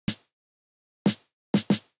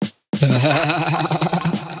Yeah,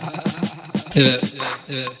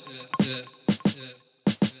 yeah.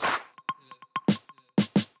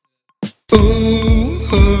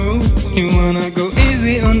 Ooh, you wanna go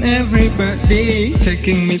easy on everybody.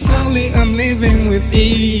 Taking me slowly, I'm living with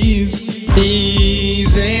ease.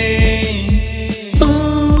 Easy.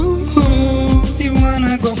 Ooh, you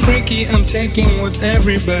wanna go freaky, I'm taking what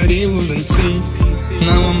everybody wouldn't see.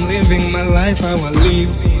 Now I'm living my life how I live,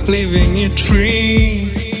 living it free.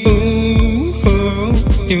 Ooh,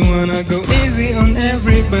 you wanna go easy on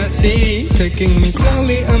everybody. Taking me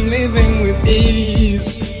slowly, I'm living with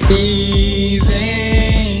ease. Easy.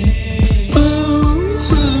 Ooh,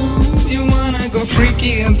 you wanna go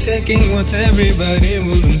freaky, I'm taking what everybody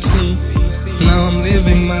wouldn't see. Now I'm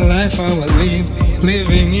living my life how I live,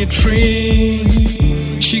 living it free.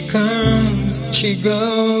 She comes, she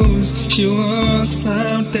goes, she walks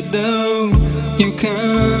out the door. You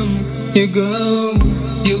come, you go,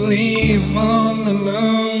 you leave all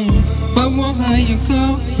alone. But what are you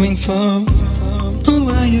going for? Who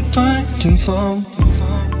are you fighting for?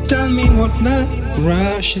 Tell me what the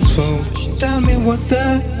rush is for. Tell me what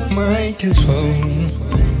the might is for.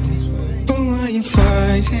 Who are you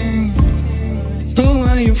fighting? Who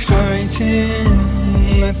are you fighting?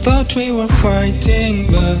 I thought we were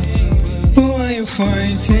fighting, but who are you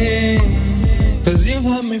fighting? 'Cause you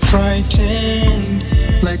have me frightened,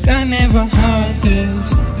 like I never heard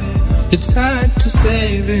this. It's hard to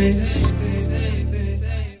say this.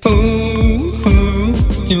 Ooh,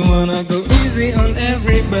 you wanna go easy on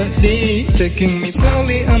everybody. Taking me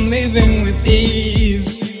slowly, I'm living with ease.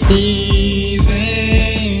 Easy.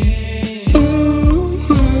 Ooh,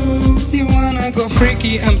 you wanna go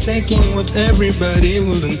freaky, I'm taking what everybody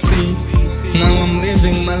wouldn't see. Now I'm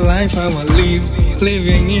living my life how I live,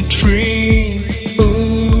 living it free.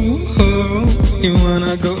 Ooh, you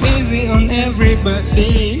wanna go easy on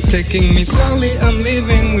everybody. Taking me slowly, I'm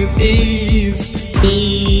living with ease.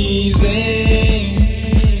 Easy.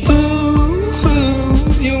 Ooh,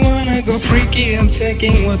 you wanna go freaky, I'm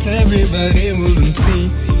taking what everybody wouldn't see.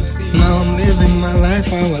 Now I'm living my life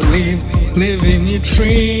how I live, living it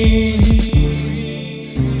free.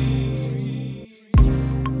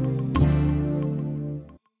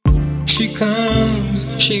 She comes,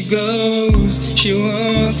 she goes, she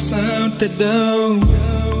walks out the door.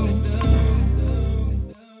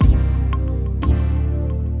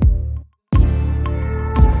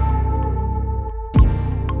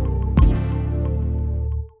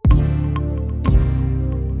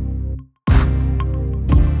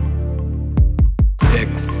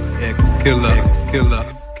 Exskillah,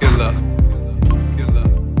 killer.